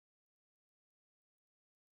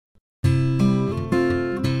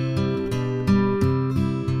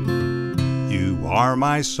are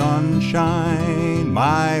my sunshine,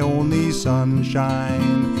 my only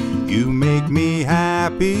sunshine. You make me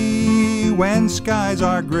happy when skies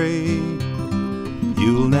are gray.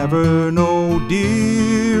 You'll never know,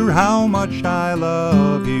 dear, how much I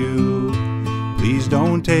love you. Please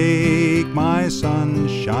don't take my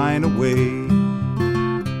sunshine away.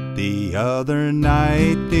 The other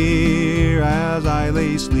night, dear, as I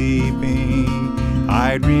lay sleeping,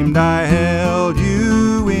 I dreamed I held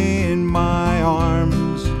you in my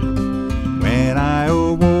arms. When I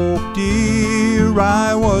awoke, dear,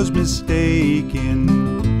 I was mistaken.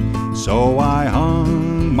 So I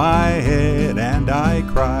hung my head and I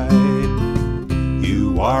cried.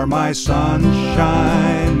 You are my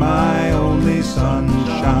sunshine, my only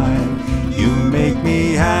sunshine. You make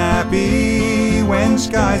me happy when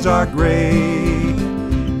skies are gray.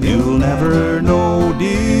 You'll never know,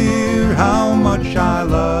 dear, how much I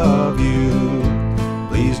love you.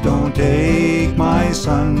 Please don't take my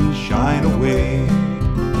sunshine away.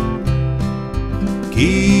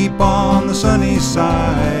 Keep on the sunny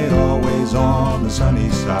side, always on the sunny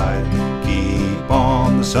side. Keep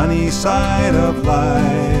on the sunny side of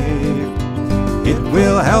life. It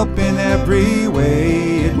will help in every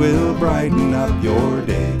way, it will brighten up your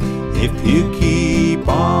day, if you keep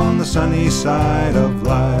on the sunny side of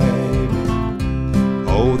life.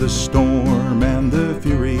 Oh, the storm and the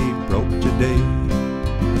fury broke today,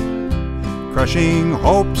 crushing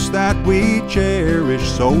hopes that we cherish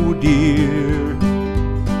so dear.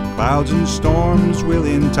 Clouds and storms will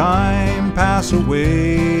in time pass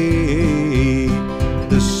away.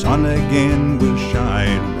 The sun again will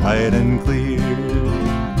shine bright and clear.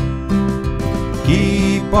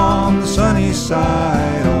 Keep on the sunny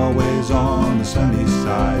side, always on the sunny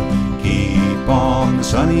side. Keep on the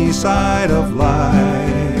sunny side of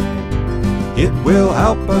life. It will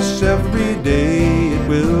help us every day, it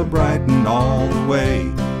will brighten all the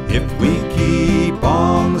way, if we keep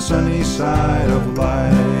on the sunny side of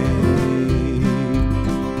life.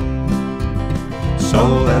 So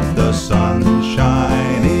let the sun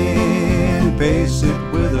shine in, face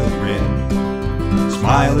it with a grin.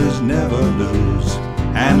 Smilers never lose,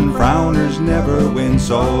 and frowners never win.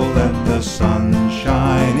 So let the sun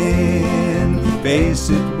shine in, face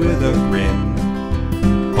it with a grin.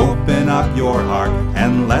 Open up your heart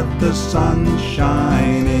and let the sun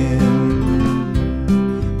shine in.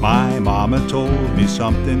 My mama told me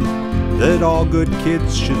something that all good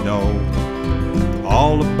kids should know,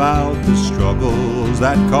 all about the struggles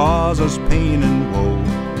that cause us pain and woe.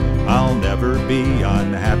 I'll never be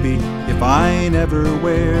unhappy if I never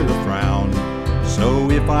wear a frown. So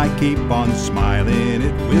if I keep on smiling,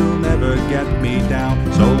 it will never get me down.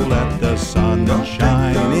 So let the sun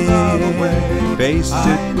shine in, face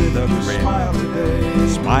it with a grin.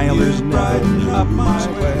 Smilers never lose,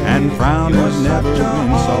 and frowners never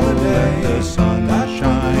win. So let the sun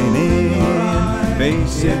shine in,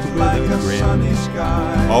 face it with a grin.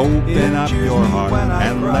 Open up your heart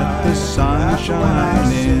and let the sun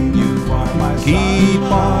shine in. Keep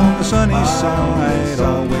on the sunny side,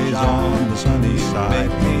 always on the sunny side.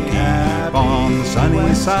 Keep on the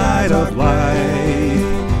sunny side of life.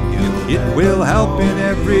 It will help in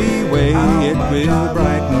every way, it will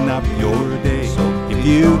brighten up your day, if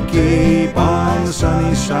you keep on the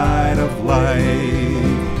sunny side of life.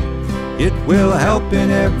 It will help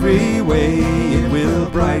in every way, it will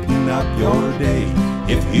brighten up your day,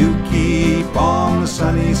 if you keep on the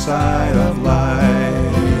sunny side of life.